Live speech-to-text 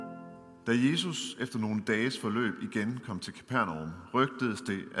Da Jesus efter nogle dages forløb igen kom til Kapernaum, rygtedes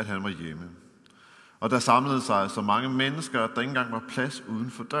det, at han var hjemme. Og der samlede sig så mange mennesker, at der ikke engang var plads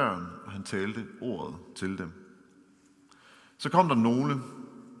uden for døren, og han talte ordet til dem. Så kom der nogle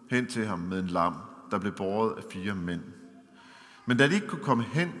hen til ham med en lam, der blev båret af 4 mænd. Men da de ikke kunne komme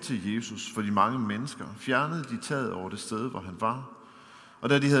hen til Jesus for de mange mennesker, fjernede de taget over det sted, hvor han var. Og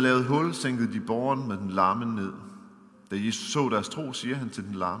da de havde lavet hul, sænkede de båren med den lamme ned. Da Jesus så deres tro, siger han til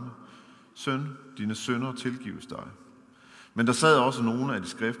den lamme: Søn, dine synder tilgives dig. Men der sad også nogle af de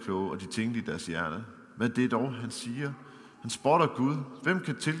skriftkloge, og de tænkte i deres hjerte: Hvad er det dog, han siger? Han spotter Gud. Hvem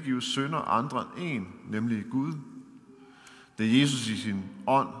kan tilgive synder andre end én, nemlig Gud? Da Jesus i sin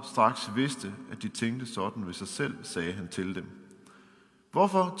ånd straks vidste, at de tænkte sådan ved sig selv, sagde han til dem: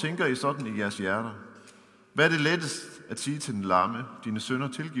 Hvorfor tænker I sådan i jeres hjerter? Hvad er det lettest at sige til den lamme: Dine synder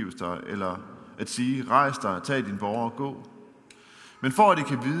tilgives dig, eller at sige: Rejs dig, tag din båre og gå? Men for at I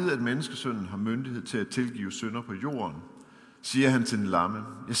kan vide, at menneskesønnen har myndighed til at tilgive synder på jorden, siger han til den lamme: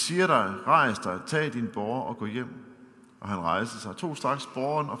 Jeg siger dig, rejs dig, tag din båre og gå hjem. Og han rejste sig, tog straks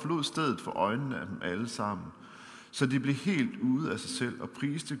båren og forlod stedet for øjnene af dem alle sammen. Så de blev helt ude af sig selv og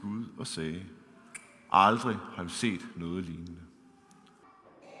priste Gud og sagde: Aldrig har vi set noget lignende.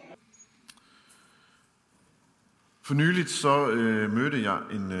 For nyligt så mødte jeg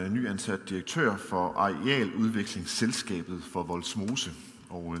en nyansat direktør for arealudviklingsselskabet for Vollsmose.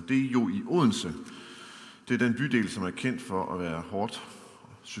 Og det er jo i Odense. Det er den bydel, som er kendt for at være hårdt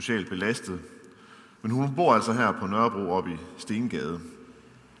socialt belastet. Men hun bor altså her på Nørrebro oppe i Stengade.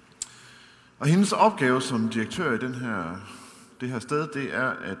 Og hendes opgave som direktør i det her sted, det er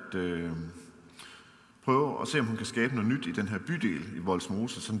at prøve at se, om hun kan skabe noget nyt i den her bydel i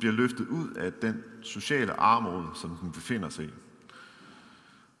Vollsmose, som bliver løftet ud af den sociale armod, som den befinder sig i.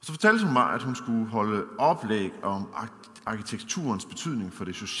 Og så fortalte hun mig, at hun skulle holde oplæg om arkitekturens betydning for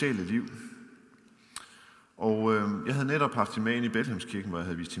det sociale liv. Og jeg havde netop haft hende med ind i Betlehemskirken, hvor jeg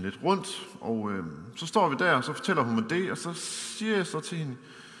havde vist hende lidt rundt. Og så står vi der, og så fortæller hun mig det, og så siger jeg så til hende: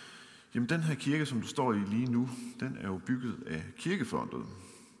 Jamen, den her kirke, som du står i lige nu, den er jo bygget af Kirkefondet.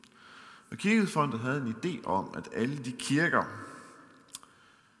 Og Kirkefondet havde en idé om, at alle de kirker,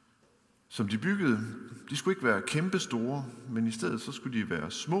 som de byggede, de skulle ikke være kæmpe store, men i stedet så skulle de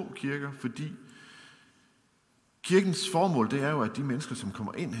være små kirker, fordi kirkens formål, det er jo, at de mennesker, som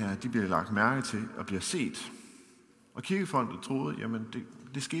kommer ind her, de bliver lagt mærke til og bliver set. Og Kirkefondet troede, jamen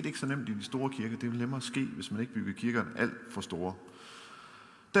det skete ikke så nemt i de store kirker, det vil nemmere ske, hvis man ikke bygger kirkerne alt for store.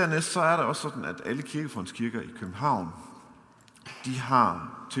 Dernæst så er der også sådan, at alle kirkefondskirker i København, de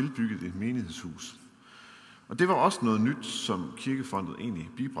har tilbygget et menighedshus. Og det var også noget nyt, som Kirkefondet egentlig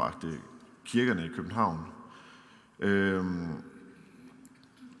bibragte kirkerne i København.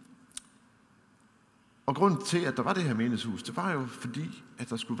 Og grunden til, at der var det her menighedshus, det var jo fordi, at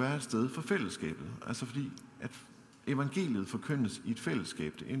der skulle være et sted for fællesskabet. Altså fordi, at evangeliet forkyndes i et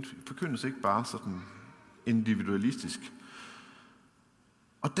fællesskab. Det forkyndes ikke bare sådan individualistisk.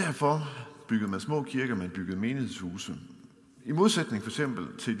 Og derfor byggede man små kirker, man byggede menighedshuse. I modsætning for eksempel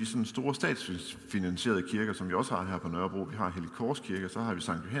til de sådan store statsfinansierede kirker, som vi også har her på Nørrebro. Vi har Hellig Kors Kirke, så har vi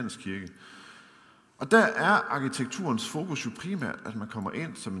Sankt Johannes Kirke. Og der er arkitekturens fokus jo primært, at man kommer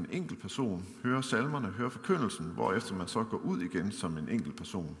ind som en enkelt person, hører salmerne, hører forkyndelsen, hvorefter man så går ud igen som en enkelt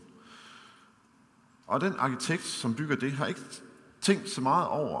person. Og den arkitekt, som bygger det, har ikke tænkt så meget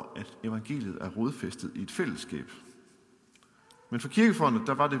over, at evangeliet er rodfæstet i et fællesskab. Men for Kirkefondet,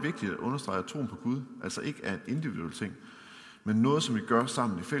 der var det vigtigt at understrege, at troen på Gud altså ikke er en individuel ting, men noget, som vi gør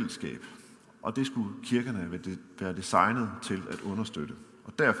sammen i fællesskab. Og det skulle kirkerne være designet til at understøtte.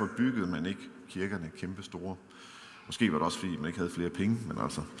 Og derfor byggede man ikke kirkerne kæmpe store. Måske var det også, fordi man ikke havde flere penge, men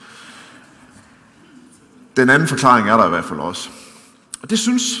altså. Den anden forklaring er der i hvert fald også. Og det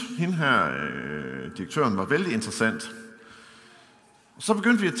synes hende her, direktøren, var vældig interessant. Og så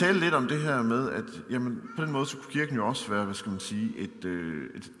begyndte vi at tale lidt om det her med, at jamen, på den måde så kunne kirken jo også være, hvad skal man sige,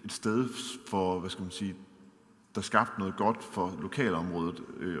 et sted for, hvad skal man sige, der skabte noget godt for lokalområdet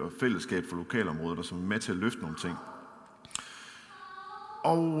og fællesskab for lokalområdet, og som er med til at løfte nogle ting.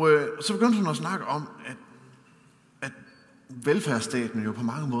 Og så begyndte hun at snakke om, at velfærdsstaten jo på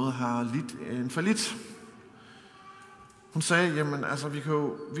mange måder har lidt en fallit. Hun sagde, jamen altså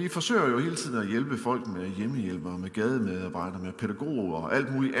vi forsøger jo hele tiden at hjælpe folk med hjemmehjælpere, med gademedarbejdere, med pædagoger og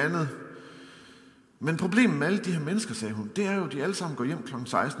alt muligt andet. Men problemet med alle de her mennesker, sagde hun, det er jo, at de alle sammen går hjem kl.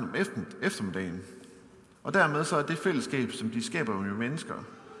 16 om eftermiddagen. Og dermed så er det fællesskab, som de skaber med mennesker,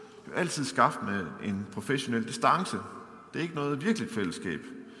 jo altid skabt med en professionel distance. Det er ikke noget virkeligt fællesskab.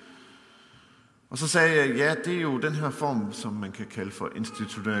 Og så sagde jeg, ja, det er jo den her form, som man kan kalde for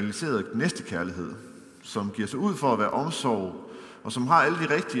institutionaliseret næstekærlighed, som giver sig ud for at være omsorg og som har alle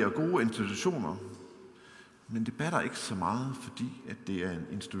de rigtige og gode institutioner. Men det batter ikke så meget, fordi at det er en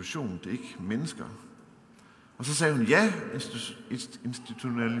institution, det er ikke mennesker. Og så sagde hun, ja,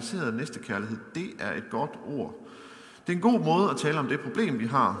 institutionaliseret næstekærlighed, det er et godt ord. Det er en god måde at tale om det problem, vi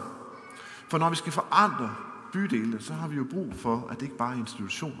har. For når vi skal forandre bydele, så har vi jo brug for, at det ikke bare er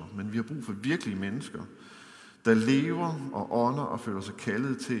institutioner, men vi har brug for virkelige mennesker, der lever og ånder og føler sig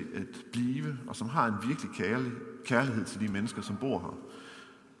kaldet til at blive, og som har en virkelig kærlighed til de mennesker, som bor her.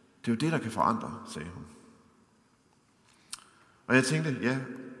 Det er jo det, der kan forandre, sagde hun. Og jeg tænkte, ja,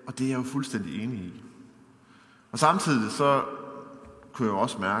 og det er jeg jo fuldstændig enig i. Og samtidig så kunne jeg jo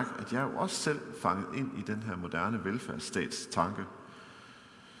også mærke, at jeg jo også selv fanget ind i den her moderne velfærdsstats tanke,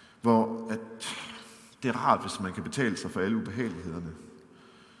 hvor at det er rart, hvis man kan betale sig for alle ubehagelighederne.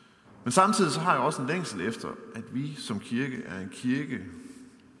 Men samtidig så har jeg også en længsel efter, at vi som kirke er en kirke,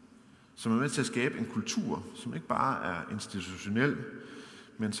 som er med til at skabe en kultur, som ikke bare er institutionel,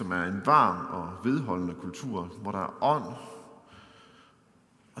 men som er en varm og vedholdende kultur, hvor der er ånd.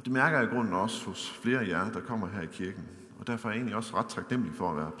 Og det mærker jeg i grunden også hos flere af jer, der kommer her i kirken. Og derfor er jeg egentlig også ret taknemmelig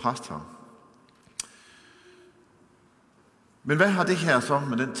for at være præst her. Men hvad har det her så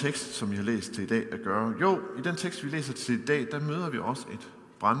med den tekst, som vi har læst til i dag, at gøre? Jo, i den tekst, vi læser til i dag, der møder vi også et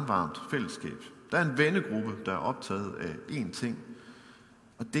brandvarmt fællesskab. Der er en vennegruppe, der er optaget af én ting,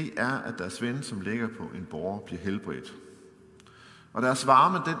 og det er, at deres ven, som ligger på en borger, bliver helbredt. Og deres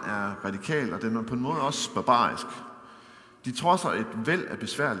varme, den er radikal, og den er på en måde også barbarisk. De trodser et væld af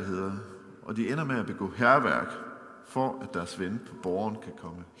besværligheder, og de ender med at begå hærværk, for at deres ven på borgeren kan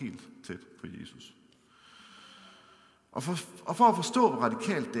komme helt tæt på Jesus. Og for at forstå, hvor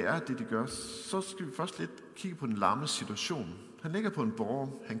radikalt det er, det de gør, så skal vi først lidt kigge på den lamme situation. Han ligger på en borger,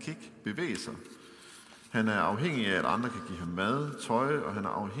 han kan ikke bevæge sig. Han er afhængig af, at andre kan give ham mad, tøj, og han er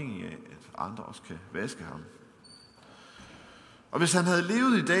afhængig af, at andre også kan vaske ham. Og hvis han havde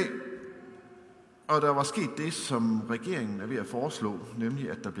levet i dag, og der var sket det, som regeringen er ved at foreslå, nemlig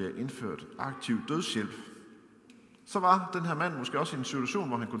at der bliver indført aktiv dødshjælp, så var den her mand måske også i en situation,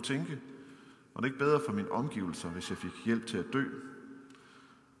 hvor han kunne tænke, og det er ikke bedre for mine omgivelser, hvis jeg fik hjælp til at dø.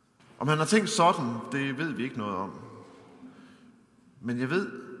 Om han har tænkt sådan, det ved vi ikke noget om. Men jeg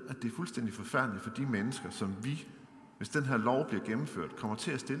ved, at det er fuldstændig forfærdeligt for de mennesker, som vi, hvis den her lov bliver gennemført, kommer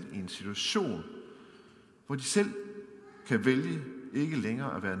til at stille i en situation, hvor de selv kan vælge ikke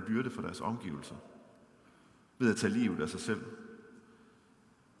længere at være en byrde for deres omgivelser, ved at tage livet af sig selv.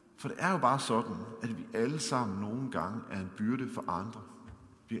 For det er jo bare sådan, at vi alle sammen nogle gange er en byrde for andre.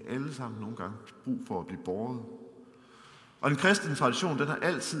 Vi har alle sammen nogle gange brug for at blive båret. Og den kristne tradition, den har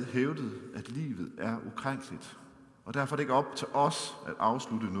altid hævdet, at livet er ukrænkeligt. Og derfor er det ikke op til os at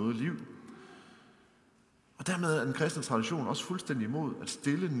afslutte noget liv. Og dermed er den kristne tradition også fuldstændig imod at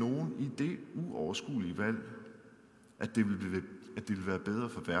stille nogen i det uoverskuelige valg, at det ville være bedre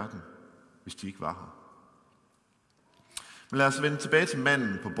for verden, hvis de ikke var her. Men lad os vende tilbage til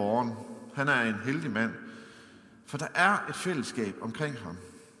manden på borgen. Han er en heldig mand, for der er et fællesskab omkring ham,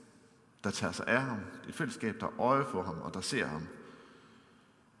 der tager sig af ham. Det er et fællesskab, der har øje for ham og der ser ham.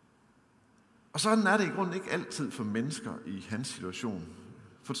 Og sådan er det i grunden ikke altid for mennesker i hans situation.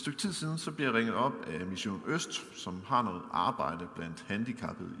 For et stykke tid siden så bliver jeg ringet op af Mission Øst, som har noget arbejde blandt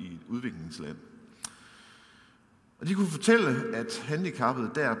handicappede i et udviklingsland. Og de kunne fortælle, at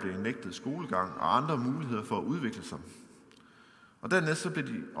handicappede der blev nægtet skolegang og andre muligheder for at udvikle sig. Og dernæst så blev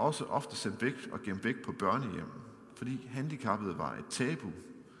de også ofte sendt væk og gemt væk på børnehjem, fordi handicappede var et tabu.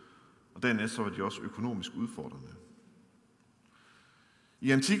 Og dernæst så var de også økonomisk udfordrende.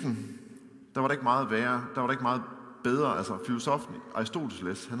 I antikken, der var det ikke meget værre, der var det ikke meget bedre. Altså filosofen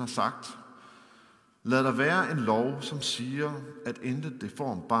Aristoteles, han har sagt, lad der være en lov, som siger, at intet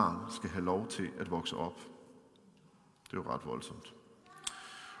deformt barn skal have lov til at vokse op. Det er jo ret voldsomt.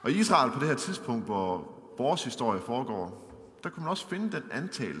 Og i Israel på det her tidspunkt, hvor vores historie foregår, der kunne man også finde den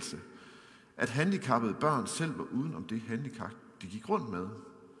antagelse, at handicappede børn selv var uden om det handicap, de gik rundt med.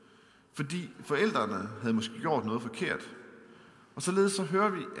 Fordi forældrene havde måske gjort noget forkert. Og således så hører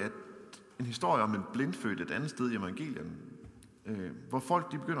vi at en historie om en blindfødt et andet sted i evangelierne, hvor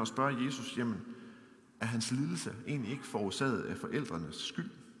folk de begynder at spørge Jesus, jamen, er hans lidelse egentlig ikke forårsaget af forældrenes skyld?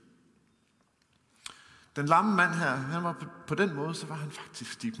 Den lamme mand her, han var på den måde, så var han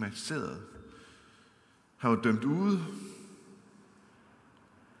faktisk stigmatiseret. Han var dømt ude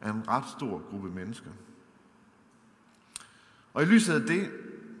af en ret stor gruppe mennesker. Og i lyset af det,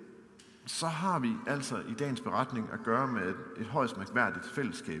 så har vi altså i dagens beretning at gøre med et højst mærkværdigt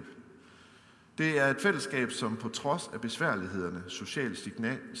fællesskab. Det er et fællesskab, som på trods af besværlighederne, social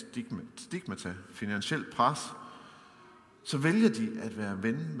finansiel pres, så vælger de at være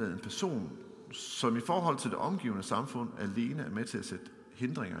ven med en person som i forhold til det omgivende samfund alene er med til at sætte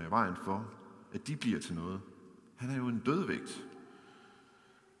hindringer i vejen for, at de bliver til noget. Han er jo en dødvægt.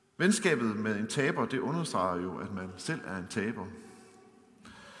 Venskabet med en taber, det understreger jo, at man selv er en taber.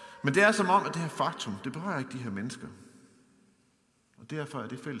 Men det er som om, at det her faktum, det berører ikke de her mennesker. Og derfor er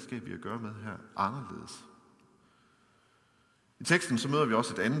det fællesskab, vi har at gøre med her, anderledes. I teksten så møder vi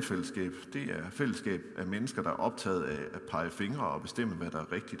også et andet fællesskab. Det er fællesskab af mennesker, der er optaget af at pege fingre og bestemme, hvad der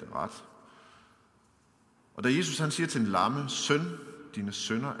er rigtigt og ret. Og da Jesus han siger til en lamme, søn, dine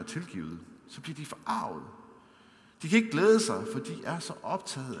synder er tilgivet, så bliver de forarvet. De kan ikke glæde sig, for de er så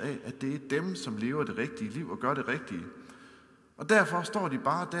optaget af, at det er dem, som lever det rigtige liv og gør det rigtige. Og derfor står de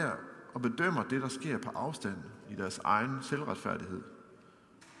bare der og bedømmer det, der sker på afstand i deres egen selvretfærdighed.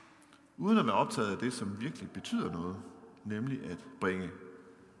 Uden at være optaget af det, som virkelig betyder noget, nemlig at bringe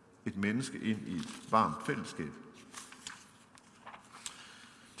et menneske ind i et varmt fællesskab.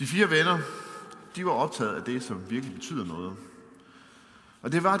 De 4 venner, de var optaget af det, som virkelig betyder noget.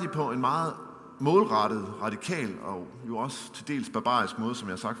 Og det var de på en meget målrettet, radikal og jo også til dels barbarisk måde, som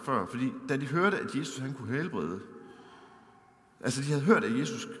jeg har sagt før. Fordi da de hørte, at Jesus han kunne helbrede, altså de havde hørt, at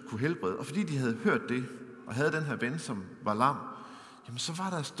Jesus kunne helbrede, og fordi de havde hørt det, og havde den her ven, som var lam, jamen så var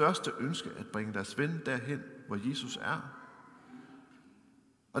deres største ønske at bringe deres ven derhen, hvor Jesus er.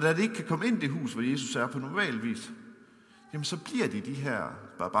 Og da de ikke kan komme ind i det hus, hvor Jesus er på normal vis, jamen så bliver de her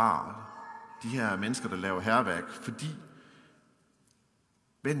barbarer, de her mennesker, der laver hærværk, fordi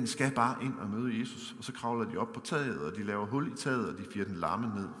vennen skal bare ind og møde Jesus, og så kravler de op på taget, og de laver hul i taget, og de firer den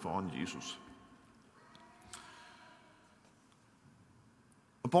lamme ned foran Jesus.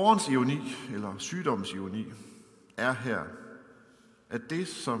 Og borgerens ironi, eller sygdommens ironi, er her, at det,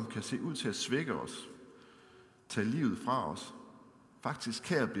 som kan se ud til at svække os, tage livet fra os, faktisk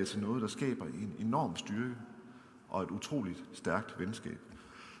her bliver til noget, der skaber en enorm styrke og et utroligt stærkt venskab.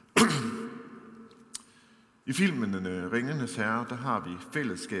 I filmen Ringenes Herre, der har vi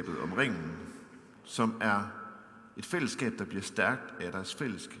fællesskabet om ringen, som er et fællesskab, der bliver stærkt af deres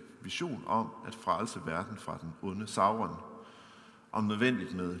fælles vision om at frelse verden fra den onde Sauron, om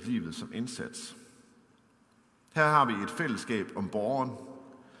nødvendigt med livet som indsats. Her har vi et fællesskab om borgeren.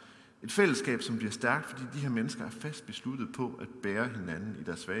 Et fællesskab, som bliver stærkt, fordi de her mennesker er fast besluttet på at bære hinanden i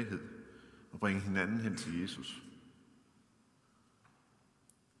deres svaghed og bringe hinanden hen til Jesus.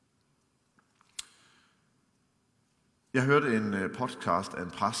 Jeg hørte en podcast af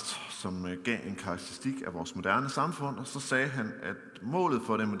en præst, som gav en karakteristik af vores moderne samfund, og så sagde han, at målet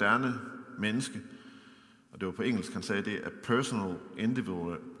for det moderne menneske, og det var på engelsk, han sagde det, er personal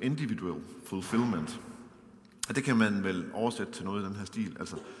individual fulfillment. Og det kan man vel oversætte til noget i den her stil,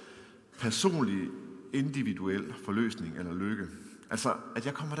 altså personlig individuel forløsning eller lykke. Altså, at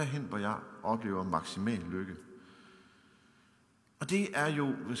jeg kommer derhen, hvor jeg oplever maksimal lykke. Og det er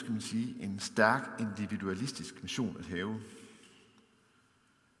jo, hvad skal man sige, en stærk individualistisk mission at have.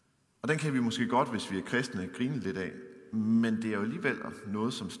 Og den kan vi måske godt, hvis vi er kristne, grine lidt af. Men det er jo alligevel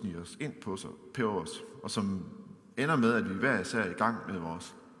noget, som sniger os ind på os, og som ender med, at vi hver især er i gang med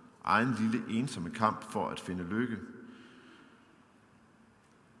vores egen lille ensomme kamp for at finde lykke.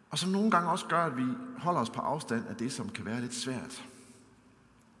 Og som nogle gange også gør, at vi holder os på afstand af det, som kan være lidt svært.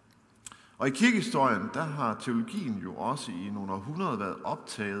 Og i kirkehistorien, der har teologien jo også i nogle århundreder været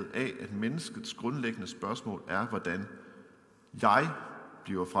optaget af, at menneskets grundlæggende spørgsmål er, hvordan jeg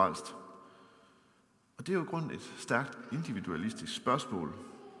bliver frelst. Og det er jo i grunden et stærkt individualistisk spørgsmål.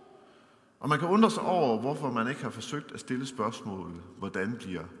 Og man kan undre sig over, hvorfor man ikke har forsøgt at stille spørgsmålet, hvordan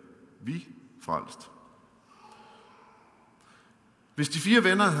bliver vi frelst? Hvis de 4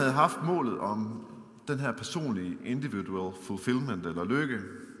 venner havde haft målet om den her personlige individual fulfillment eller lykke,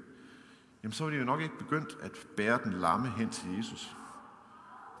 jamen så var de jo nok ikke begyndt at bære den lamme hen til Jesus.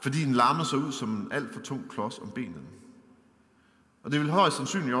 Fordi den lamme så ud som en alt for tung klods om benet. Og det ville højst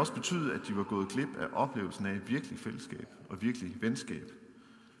sandsynligt også betyde, at de var gået glip af oplevelsen af virkelig fællesskab og virkelig venskab.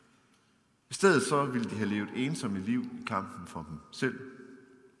 I stedet så ville de have levet ensomme liv i kampen for dem selv.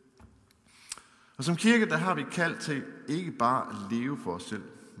 Og som kirke, der har vi kaldt til ikke bare at leve for os selv,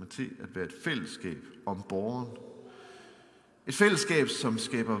 men til at være et fællesskab om borgeren. Et fællesskab, som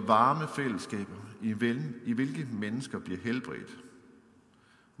skaber varme fællesskaber, i hvilke mennesker bliver helbredt.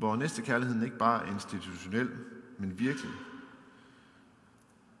 Hvor næstekærligheden ikke bare er institutionel, men virkelig.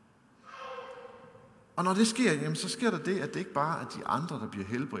 Og når det sker, jamen, så sker der det, at det ikke bare er de andre, der bliver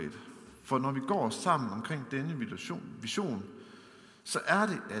helbredt. For når vi går sammen omkring denne vision, så er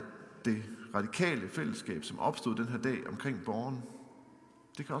det, at det radikale fællesskab, som opstod den her dag omkring borgeren,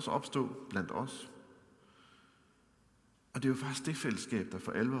 det kan også opstå blandt os. Og det er jo faktisk det fællesskab, der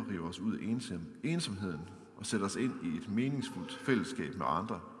for alvor river os ud af ensomheden og sætter os ind i et meningsfuldt fællesskab med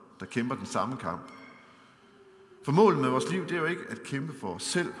andre. der kæmper den samme kamp. For målet med vores liv, det er jo ikke at kæmpe for os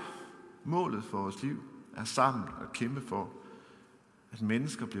selv. Målet for vores liv er sammen at kæmpe for, at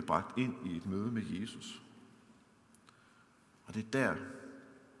mennesker bliver bragt ind i et møde med Jesus. Og det er der,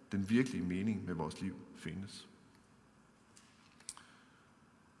 den virkelige mening med vores liv findes.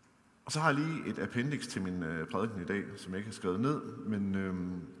 Og så har jeg lige et appendix til min prædiken i dag, som jeg ikke har skrevet ned, men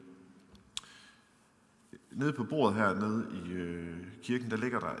nede på bordet her nede i kirken, der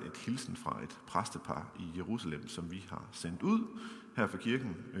ligger der et hilsen fra et præstepar i Jerusalem, som vi har sendt ud her fra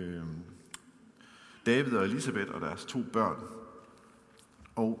kirken. David og Elisabeth og deres 2 børn.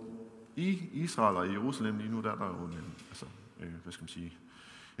 Og i Israel og i Jerusalem lige nu, der er der jo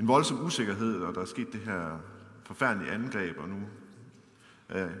en voldsom usikkerhed, og der er sket det her forfærdelige angreb, og nu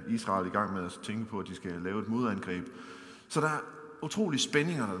er Israel i gang med at tænke på, at de skal lave et modangreb. Så der er utrolige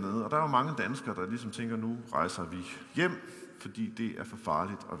spændinger dernede, og der er jo mange danskere, der ligesom tænker, nu rejser vi hjem, fordi det er for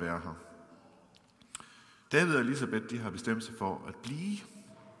farligt at være her. David og Elisabeth, de har bestemt sig for at blive,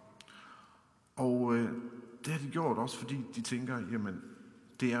 og det har de gjort også, fordi de tænker, jamen,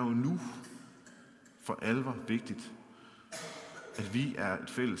 det er jo nu for alvor vigtigt, at vi er et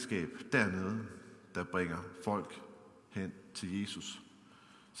fællesskab dernede, der bringer folk hen til Jesus.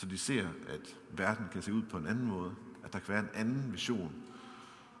 Så de ser, at verden kan se ud på en anden måde, at der kan være en anden vision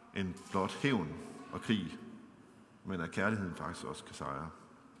end blot hævn og krig, men at kærligheden faktisk også kan sejre.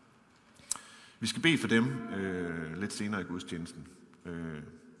 Vi skal bede for dem lidt senere i gudstjenesten.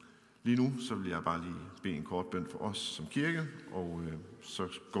 Lige nu så vil jeg bare lige bede en kort bøn for os som kirke, og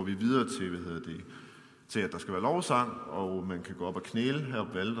så går vi videre til, til at der skal være lovsang, og man kan gå op og knæle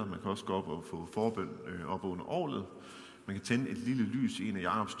heroppe ved alteret. Man kan også gå op og få forbøn op under orglet. Man kan tænde et lille lys i en af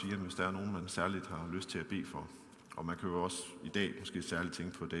Jakobstigerne, hvis der er nogen, man særligt har lyst til at bede for. Og man kan jo også i dag måske særligt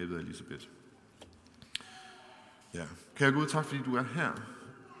tænke på David og Elisabeth. Ja. Kære Gud, tak fordi du er her,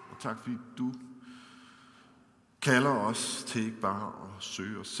 og tak fordi du kalder os til ikke bare at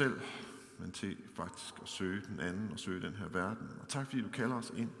søge os selv, men til faktisk at søge den anden og søge den her verden. Og tak fordi du kalder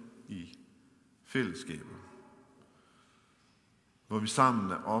os ind i fællesskabet, hvor vi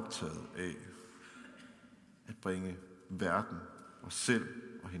sammen er optaget af at bringe verden, os selv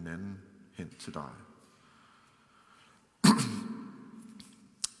og hinanden hen til dig.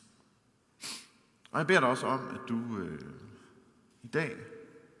 Og jeg beder dig også om, at du i dag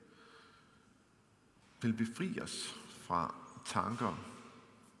vil befri os fra tanker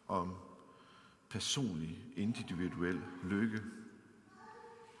om personlig, individuel lykke.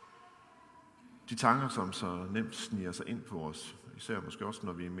 De tanker, som så nemt sniger sig ind på os, især måske også,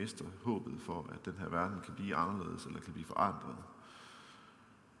 når vi mister håbet for, at den her verden kan blive anderledes eller kan blive forandret.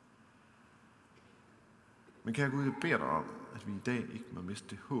 Men kære Gud, jeg beder dig om, at vi i dag ikke må miste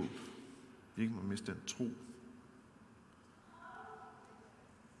det håb. Vi ikke må miste den tro.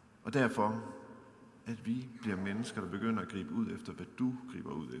 Og derfor, at vi bliver mennesker, der begynder at gribe ud efter, hvad du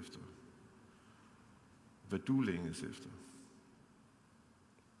griber ud efter. Hvad du længes efter.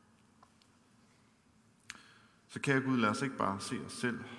 Så kære Gud, lad os ikke bare se os selv,